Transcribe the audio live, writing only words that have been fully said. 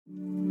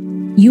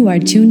You are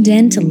tuned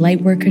in to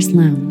Lightworkers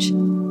Lounge,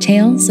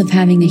 tales of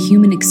having a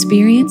human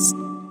experience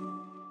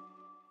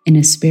in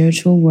a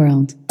spiritual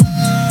world.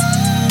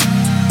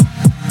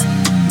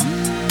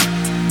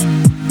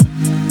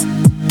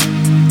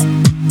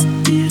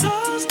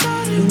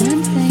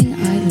 One thing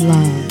I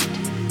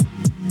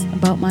loved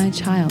about my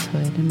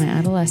childhood and my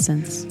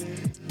adolescence,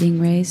 being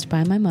raised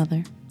by my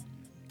mother,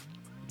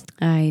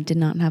 I did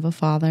not have a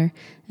father,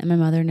 and my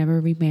mother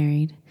never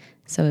remarried,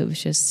 so it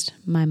was just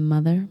my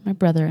mother, my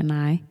brother, and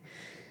I.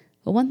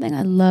 But one thing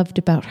I loved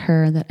about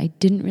her that I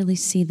didn't really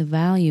see the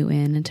value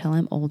in until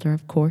I'm older,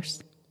 of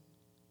course,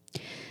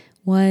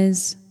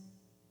 was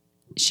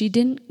she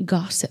didn't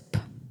gossip.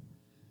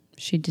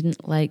 She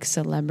didn't like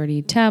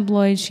celebrity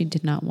tabloids. She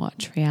did not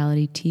watch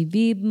reality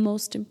TV. But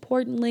most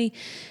importantly,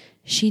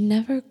 she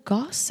never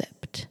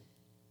gossiped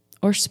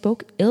or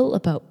spoke ill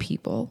about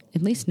people,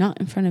 at least not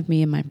in front of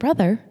me and my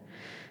brother.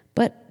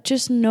 But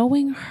just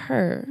knowing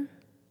her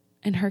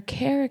and her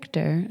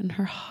character and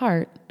her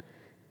heart,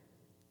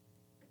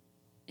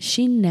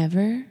 she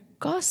never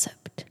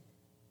gossiped,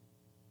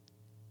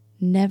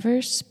 never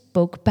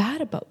spoke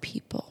bad about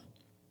people.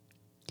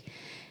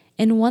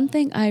 And one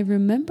thing I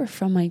remember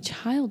from my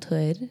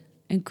childhood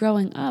and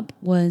growing up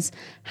was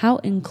how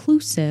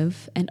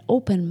inclusive and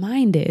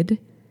open-minded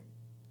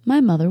my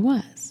mother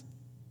was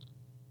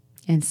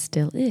and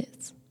still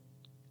is.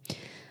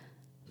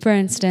 For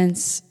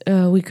instance,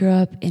 we grew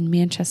up in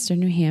Manchester,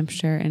 New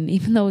Hampshire, and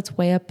even though it's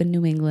way up in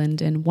New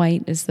England and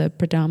white is the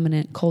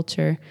predominant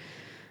culture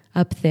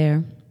up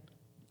there,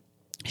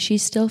 she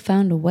still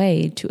found a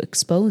way to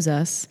expose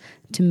us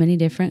to many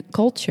different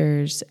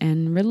cultures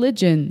and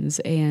religions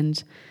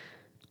and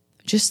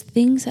just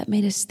things that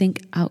made us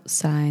think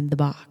outside the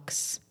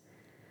box.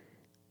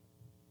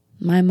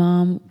 My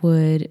mom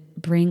would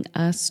bring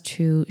us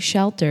to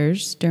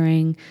shelters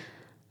during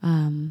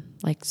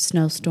like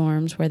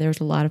snowstorms where there was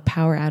a lot of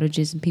power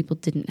outages and people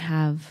didn't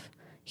have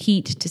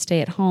heat to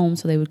stay at home,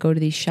 so they would go to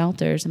these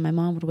shelters, and my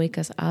mom would wake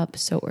us up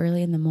so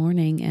early in the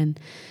morning and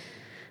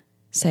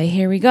say,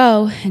 "Here we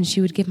go," and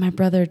she would give my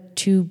brother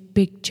 2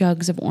 big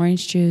jugs of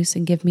orange juice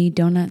and give me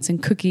donuts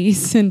and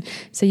cookies, and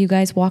say, "You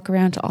guys walk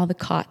around to all the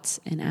cots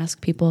and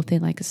ask people if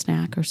they'd like a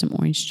snack or some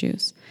orange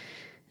juice."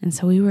 And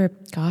so we were,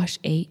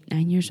 8,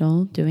 9 years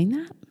old doing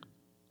that.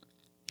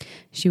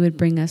 She would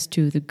bring us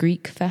to the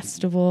Greek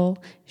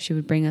festival. She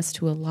would bring us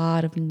to a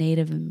lot of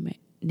Native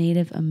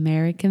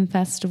American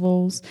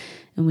festivals,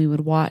 and we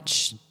would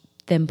watch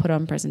them put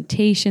on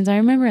presentations. I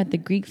remember at the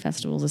Greek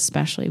festivals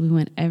especially, we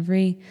went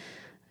every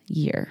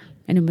year,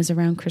 and it was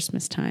around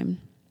Christmas time.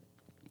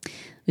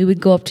 We would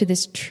go up to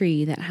this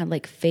tree that had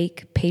like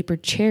fake paper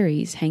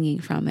cherries hanging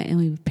from it, and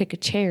we would pick a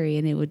cherry,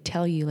 and it would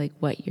tell you like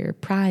what your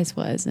prize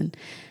was, and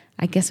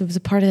I guess it was a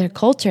part of their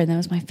culture, and that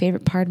was my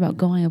favorite part about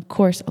going, of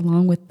course,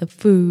 along with the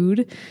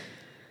food.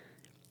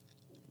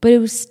 But it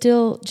was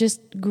still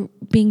just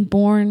being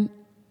born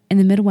in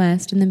the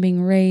Midwest and then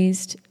being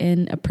raised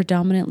in a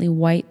predominantly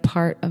white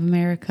part of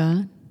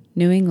America,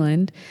 New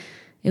England.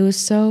 It was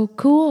so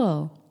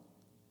cool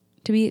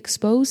to be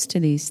exposed to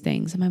these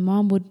things. And my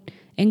mom would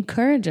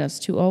encourage us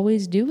to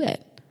always do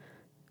it.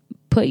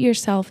 Put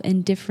yourself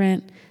in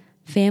different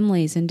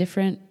families and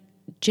different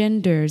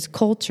genders,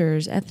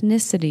 cultures,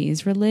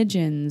 ethnicities,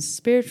 religions,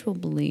 spiritual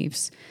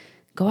beliefs.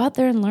 Go out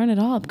there and learn it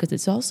all because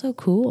it's all so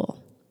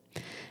cool.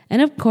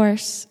 And of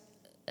course,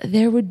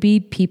 there would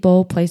be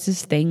people,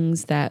 places,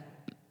 things that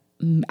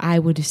I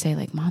would say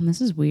like, "Mom,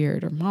 this is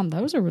weird," or "Mom,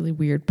 that was a really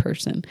weird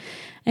person."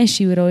 And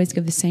she would always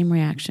give the same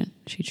reaction.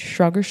 She'd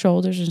shrug her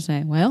shoulders and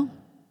say, "Well,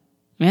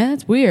 yeah,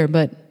 that's weird,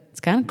 but it's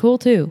kind of cool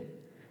too.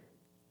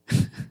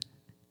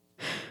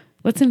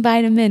 Let's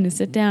invite them in to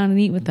sit down and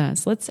eat with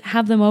us. Let's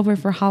have them over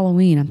for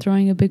Halloween. I'm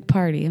throwing a big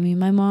party." I mean,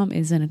 my mom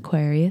is an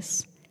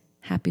Aquarius,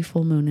 happy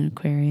full moon in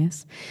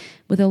Aquarius,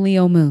 with a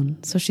Leo moon.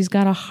 So she's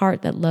got a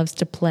heart that loves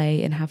to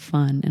play and have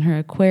fun. And her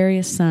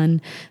Aquarius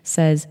sun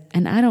says,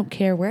 "And I don't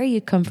care where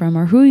you come from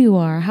or who you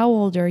are, how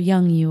old or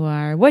young you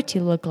are, what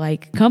you look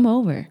like, come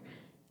over.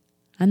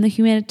 I'm the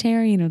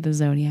humanitarian of the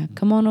zodiac.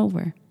 Come on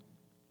over."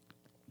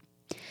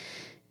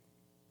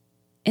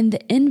 And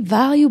the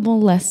invaluable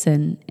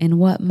lesson in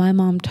what my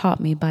mom taught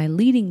me by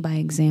leading by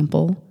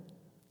example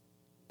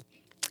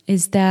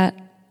is that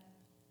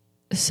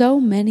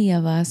so many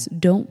of us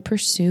don't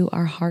pursue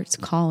our heart's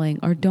calling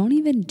or don't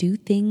even do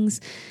things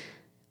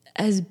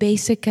as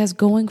basic as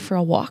going for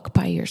a walk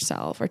by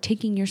yourself or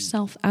taking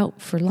yourself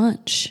out for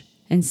lunch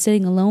and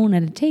sitting alone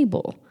at a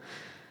table.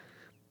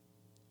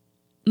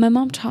 My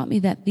mom taught me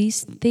that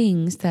these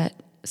things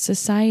that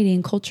society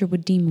and culture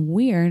would deem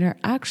weird are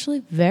actually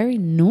very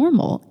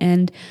normal,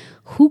 and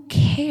who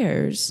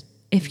cares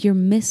if you're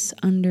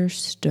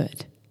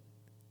misunderstood?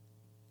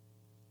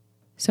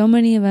 So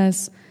many of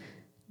us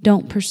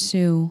don't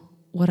pursue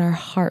what our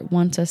heart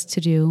wants us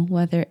to do,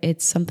 whether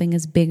it's something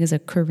as big as a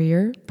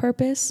career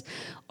purpose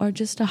or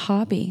just a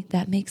hobby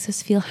that makes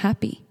us feel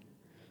happy.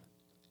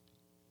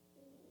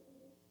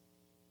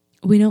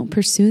 We don't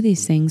pursue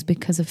these things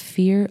because of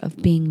fear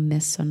of being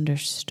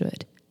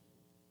misunderstood.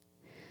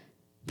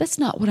 That's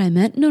not what I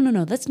meant.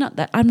 No, that's not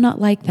that. I'm not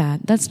like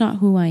that. That's not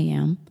who I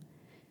am.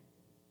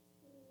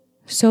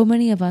 So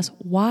many of us,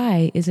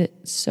 why is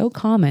it so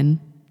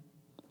common,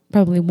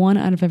 probably 1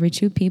 out of every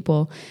 2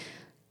 people,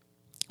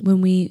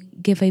 when we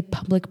give a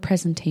public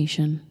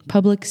presentation,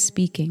 public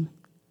speaking,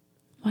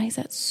 why is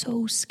that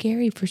so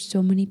scary for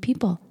so many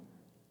people?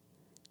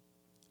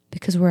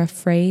 Because we're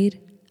afraid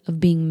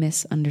of being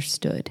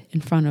misunderstood in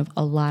front of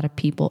a lot of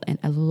people, and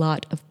a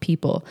lot of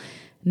people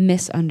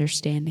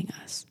misunderstanding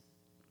us.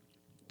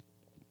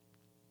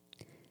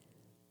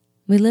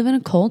 We live in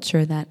a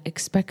culture that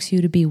expects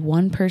you to be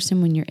one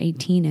person when you're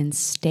 18 and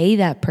stay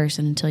that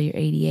person until you're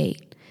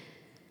 88.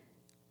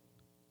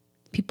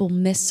 People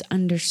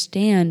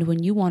misunderstand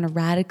when you want to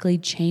radically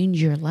change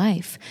your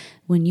life,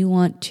 when you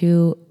want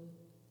to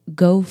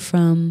go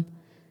from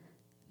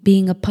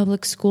being a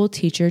public school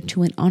teacher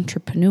to an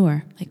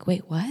entrepreneur. Like,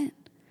 wait, what?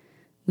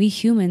 We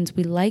humans,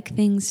 we like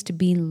things to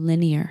be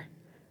linear.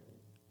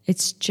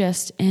 It's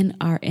just in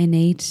our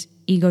innate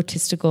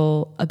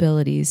egotistical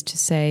abilities to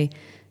say,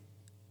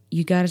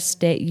 you got to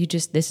stay,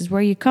 this is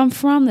where you come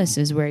from, this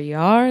is where you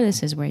are,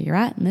 this is where you're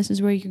at, and this is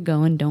where you're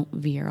going. Don't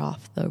veer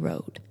off the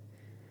road.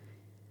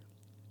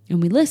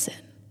 And we listen.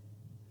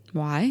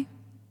 Why?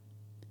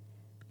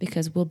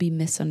 Because we'll be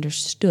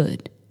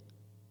misunderstood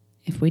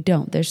if we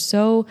don't. They're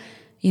so,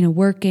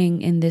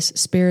 working in this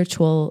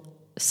spiritual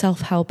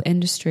self-help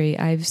industry,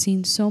 I've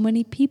seen so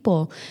many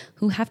people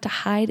who have to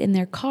hide in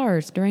their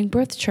cars during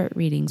birth chart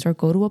readings or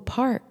go to a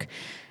park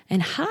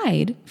and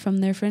hide from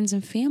their friends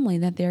and family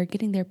that they're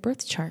getting their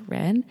birth chart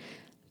read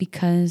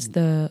because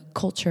the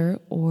culture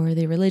or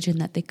the religion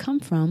that they come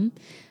from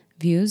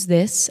views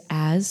this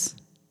as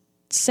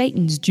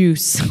Satan's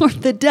juice or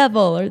the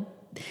devil, or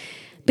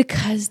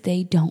because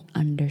they don't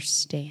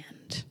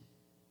understand.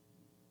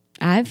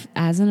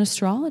 As an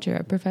astrologer,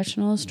 a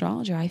professional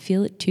astrologer, I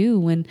feel it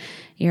too when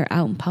you're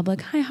out in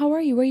public. Hi, how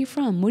are you? Where are you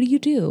from? What do you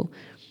do?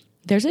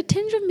 There's a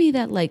tinge of me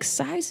that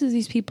sizes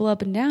these people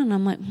up and down. And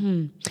I'm like,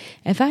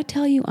 if I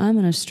tell you I'm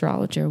an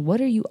astrologer,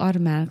 what are you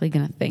automatically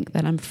going to think?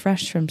 That I'm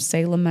fresh from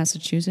Salem,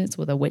 Massachusetts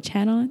with a witch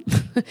hat on?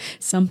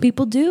 Some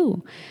people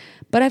do.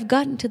 But I've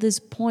gotten to this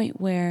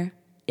point where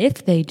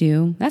if they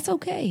do, that's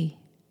okay.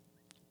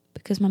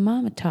 Because my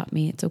mama taught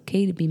me it's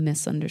okay to be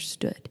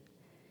misunderstood.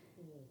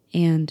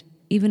 And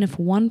even if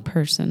one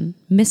person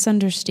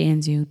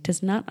misunderstands you,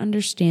 does not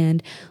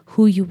understand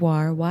who you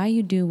are, why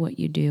you do what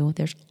you do,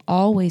 there's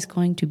always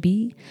going to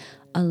be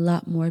a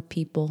lot more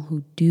people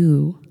who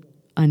do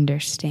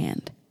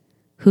understand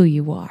who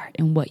you are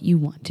and what you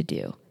want to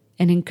do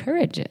and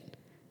encourage it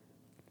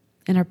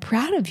and are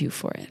proud of you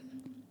for it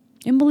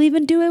and will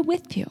even do it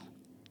with you.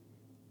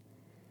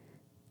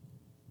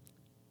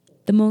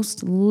 The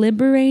most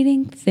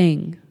liberating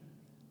thing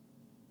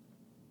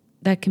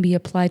that can be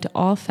applied to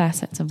all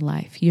facets of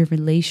life, your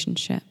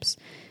relationships,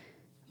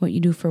 what you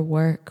do for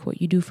work,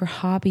 what you do for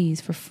hobbies,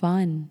 for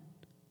fun,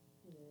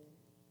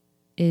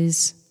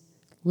 is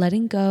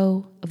letting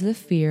go of the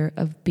fear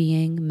of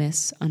being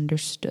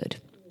misunderstood.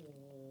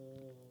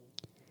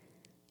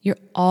 You're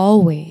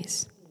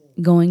always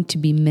going to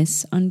be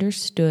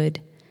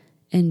misunderstood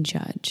and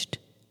judged.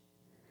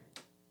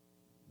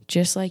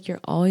 Just like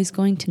you're always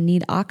going to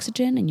need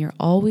oxygen and you're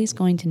always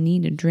going to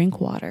need to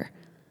drink water.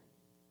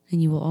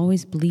 And you will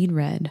always bleed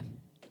red.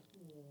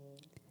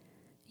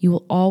 You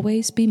will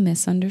always be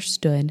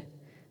misunderstood.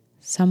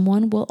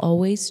 Someone will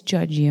always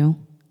judge you.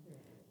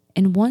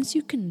 And once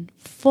you can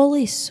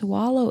fully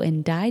swallow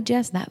and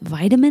digest that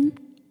vitamin,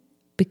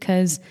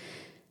 because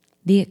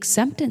the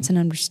acceptance and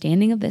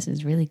understanding of this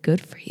is really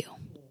good for you.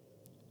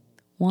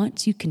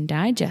 Once you can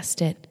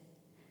digest it,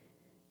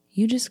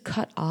 you just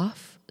cut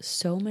off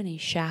so many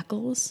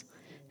shackles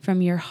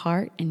from your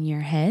heart and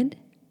your head.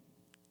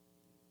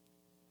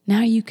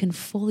 Now you can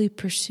fully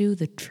pursue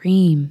the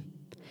dream,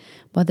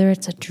 whether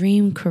it's a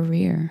dream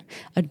career,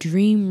 a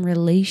dream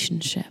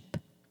relationship,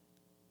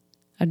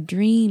 a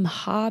dream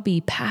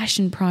hobby,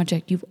 passion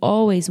project you've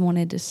always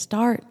wanted to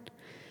start.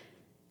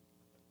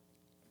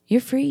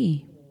 You're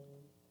free.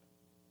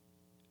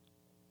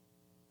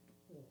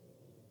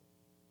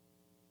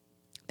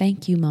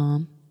 Thank you,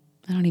 Mom.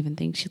 I don't even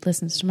think she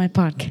listens to my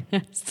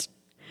podcast.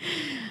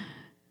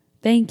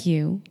 Thank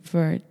you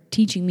for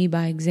teaching me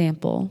by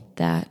example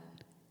that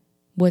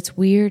what's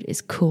weird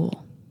is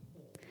cool.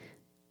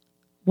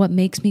 What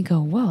makes me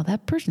go, whoa,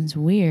 that person's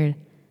weird,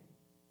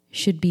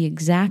 should be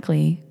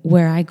exactly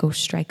where I go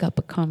strike up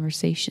a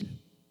conversation.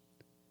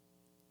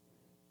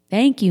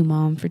 Thank you,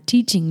 Mom, for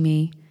teaching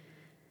me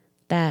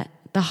that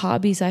the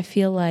hobbies I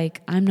feel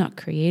like I'm not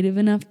creative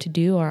enough to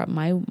do, or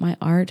my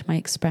art, my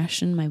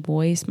expression, my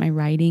voice, my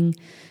writing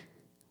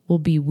will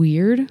be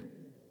weird,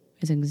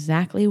 is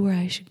exactly where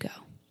I should go.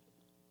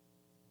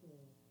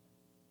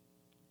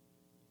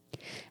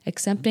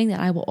 Accepting that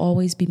I will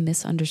always be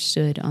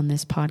misunderstood on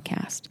this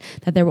podcast,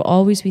 that there will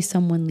always be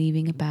someone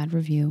leaving a bad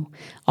review,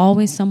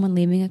 always someone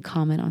leaving a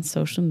comment on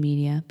social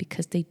media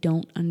because they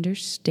don't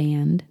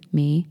understand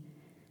me,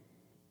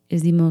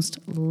 is the most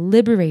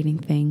liberating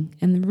thing,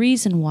 and the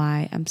reason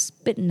why I'm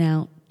spitting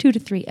out 2 to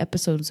 3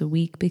 episodes a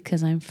week,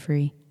 because I'm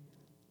free.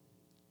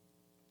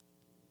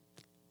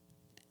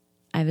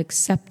 I've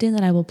accepted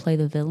that I will play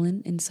the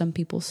villain in some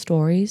people's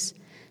stories.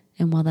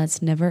 And while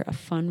that's never a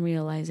fun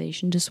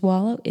realization to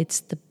swallow, it's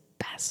the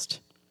best.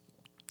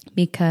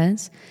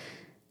 Because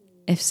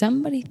if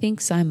somebody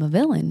thinks I'm a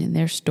villain in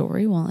their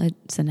story, well,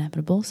 it's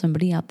inevitable.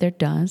 Somebody out there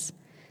does.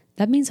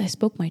 That means I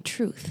spoke my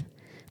truth.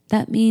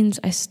 That means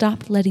I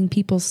stopped letting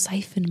people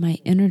siphon my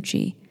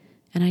energy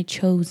and I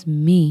chose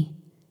me.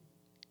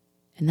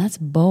 And that's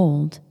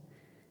bold.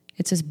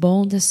 It's as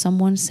bold as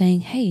someone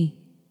saying, hey,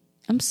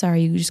 I'm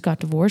sorry you just got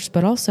divorced,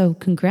 but also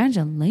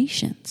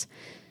congratulations.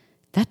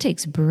 That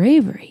takes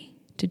bravery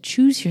to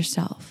choose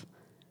yourself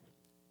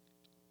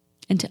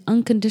and to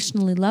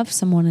unconditionally love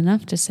someone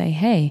enough to say,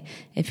 hey,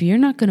 if you're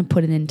not going to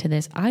put it into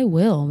this, I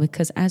will,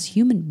 because as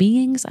human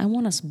beings, I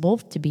want us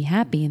both to be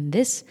happy. And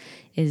this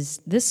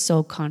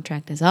soul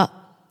contract is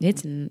up.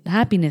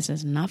 Happiness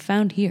is not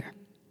found here.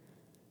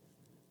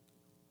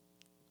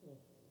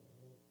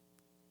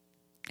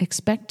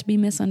 Expect to be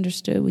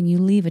misunderstood when you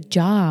leave a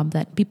job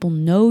that people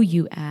know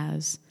you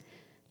as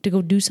to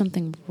go do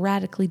something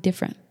radically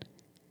different.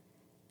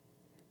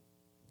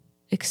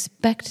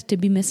 Expect to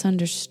be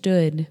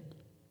misunderstood.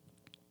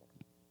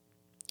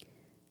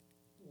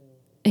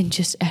 And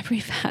just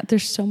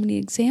there's so many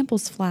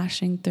examples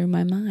flashing through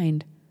my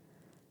mind.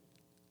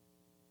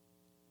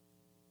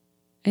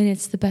 And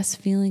it's the best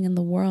feeling in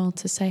the world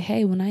to say,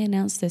 hey, when I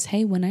announce this,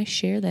 hey, when I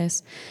share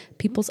this,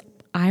 people's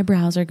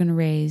eyebrows are going to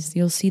raise.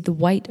 You'll see the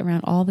white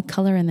around all the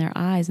color in their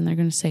eyes, and they're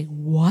going to say,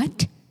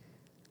 what?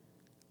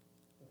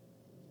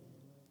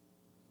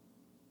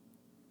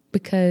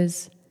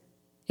 Because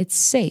it's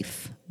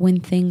safe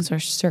when things are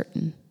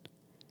certain.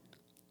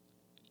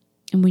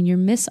 And when you're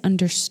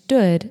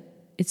misunderstood,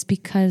 it's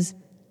because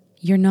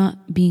you're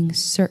not being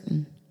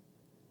certain.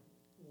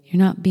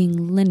 You're not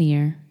being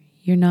linear.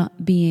 You're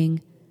not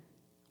being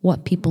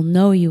what people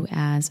know you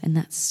as, and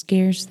that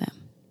scares them.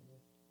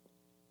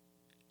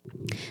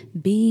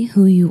 Be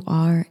who you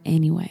are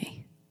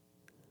anyway.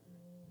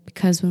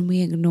 Because when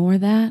we ignore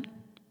that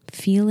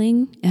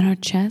feeling in our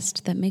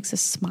chest that makes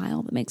us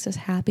smile, that makes us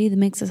happy, that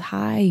makes us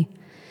high,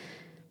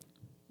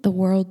 the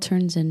world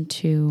turns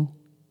into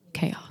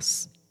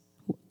chaos,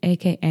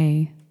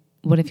 aka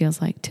what it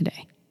feels like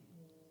today.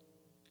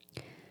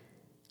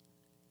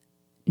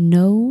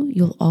 Know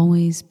you'll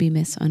always be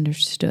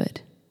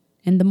misunderstood.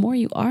 And the more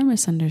you are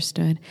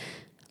misunderstood,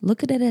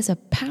 look at it as a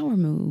power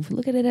move.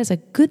 Look at it as a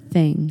good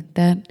thing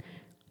that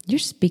you're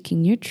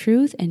speaking your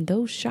truth and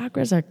those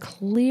chakras are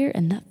clear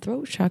and that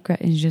throat chakra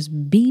is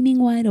just beaming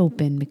wide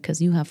open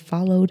because you have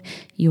followed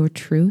your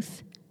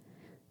truth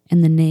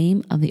in the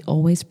name of the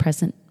always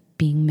present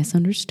being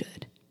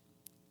misunderstood.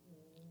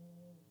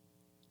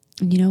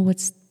 And you know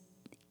what's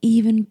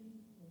even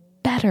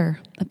better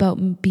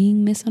about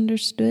being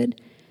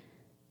misunderstood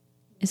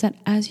is that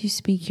as you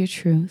speak your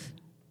truth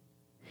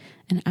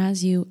and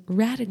as you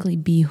radically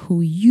be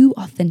who you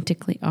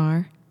authentically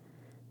are,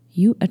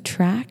 you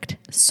attract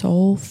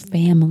soul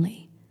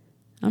family.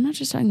 I'm not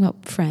just talking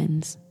about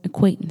friends,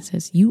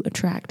 acquaintances. You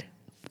attract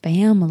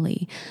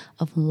family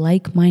of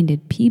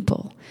like-minded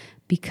people,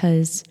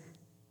 because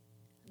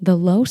the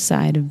low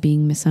side of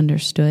being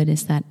misunderstood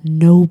is that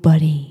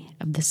nobody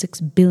of the 6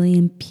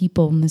 billion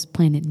people on this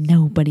planet,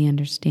 nobody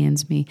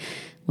understands me.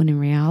 When in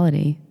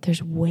reality,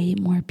 there's way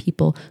more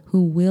people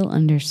who will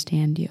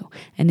understand you.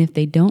 And if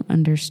they don't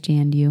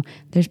understand you,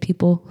 there's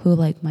people who,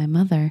 like my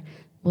mother,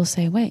 will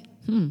say, wait,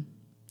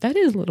 that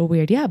is a little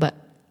weird. Yeah, but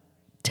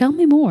tell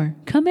me more.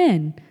 Come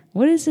in.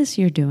 What is this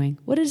you're doing?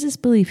 What is this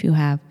belief you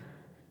have?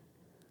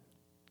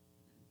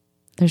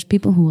 There's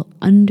people who will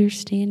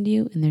understand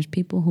you, and there's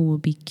people who will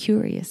be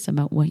curious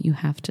about what you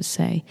have to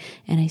say,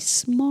 and a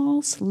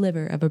small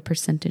sliver of a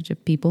percentage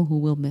of people who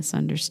will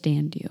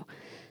misunderstand you.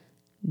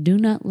 Do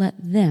not let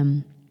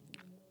them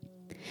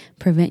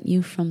prevent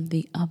you from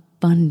the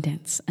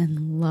abundance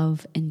and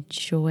love and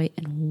joy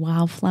and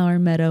wildflower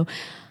meadow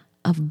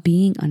of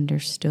being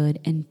understood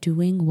and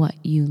doing what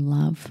you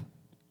love.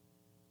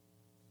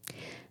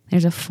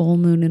 There's a full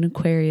moon in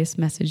Aquarius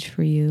message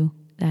for you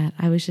that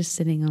I was just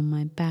sitting on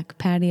my back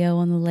patio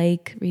on the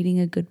lake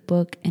reading a good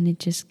book, and it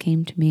just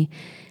came to me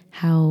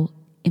how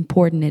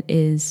important it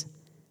is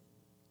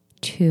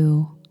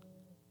to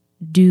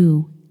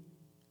do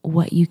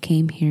what you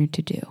came here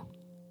to do.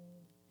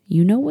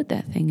 You know what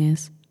that thing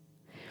is.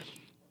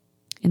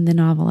 In the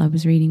novel I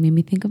was reading made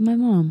me think of my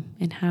mom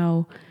and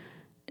how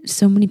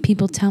so many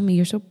people tell me,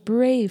 you're so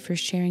brave for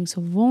sharing so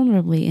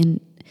vulnerably.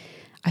 And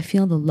I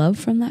feel the love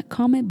from that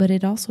comment, but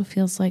it also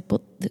feels like,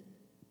 well,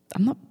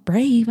 I'm not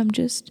brave. I'm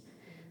just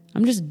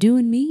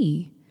doing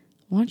me.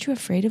 Well, aren't you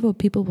afraid of what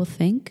people will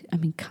think? I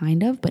mean,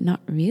 kind of, but not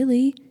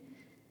really.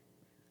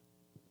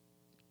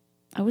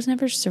 I was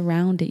never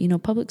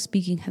surrounded. Public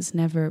speaking has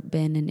never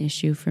been an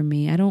issue for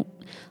me. I don't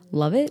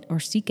love it or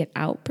seek it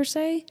out per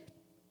se,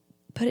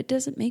 but it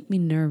doesn't make me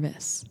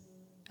nervous.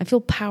 I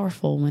feel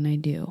powerful when I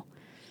do.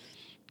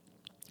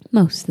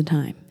 Most of the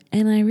time.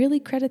 And I really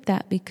credit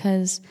that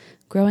because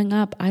growing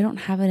up, I don't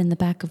have it in the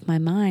back of my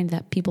mind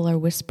that people are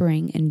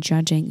whispering and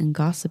judging and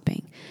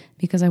gossiping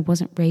because I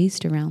wasn't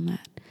raised around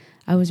that.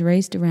 I was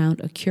raised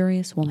around a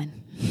curious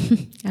woman.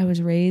 I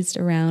was raised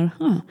around,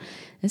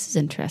 this is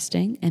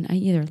interesting. And I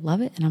either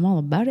love it and I'm all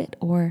about it,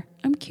 or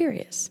I'm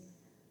curious.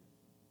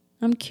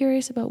 I'm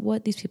curious about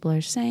what these people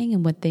are saying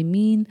and what they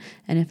mean.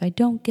 And if I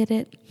don't get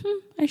it,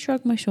 I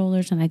shrug my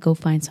shoulders and I go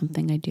find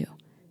something I do.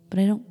 But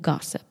I don't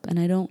gossip and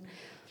I don't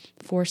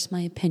force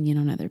my opinion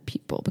on other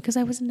people because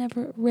I was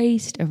never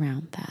raised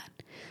around that.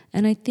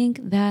 And I think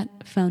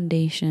that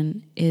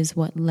foundation is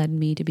what led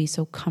me to be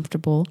so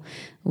comfortable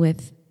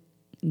with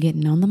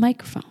getting on the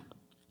microphone.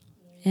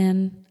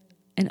 And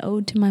an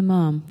ode to my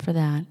mom for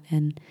that.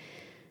 And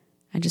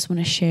I just want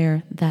to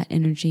share that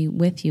energy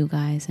with you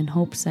guys in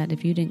hopes that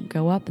if you didn't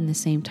grow up in the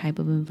same type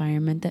of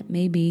environment, that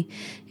maybe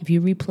if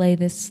you replay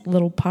this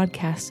little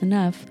podcast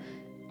enough,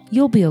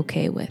 you'll be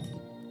okay with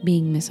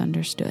being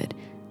misunderstood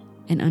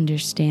and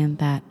understand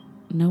that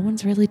no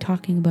one's really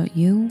talking about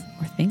you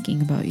or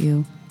thinking about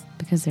you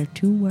because they're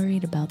too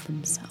worried about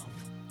themselves.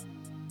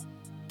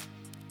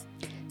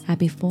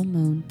 Happy full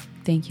moon.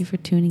 Thank you for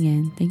tuning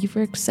in. Thank you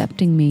for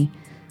accepting me.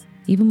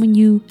 Even when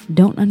you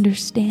don't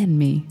understand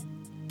me,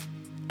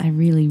 I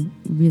really,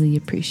 really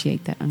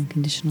appreciate that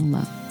unconditional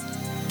love.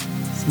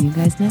 See you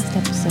guys next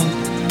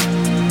episode.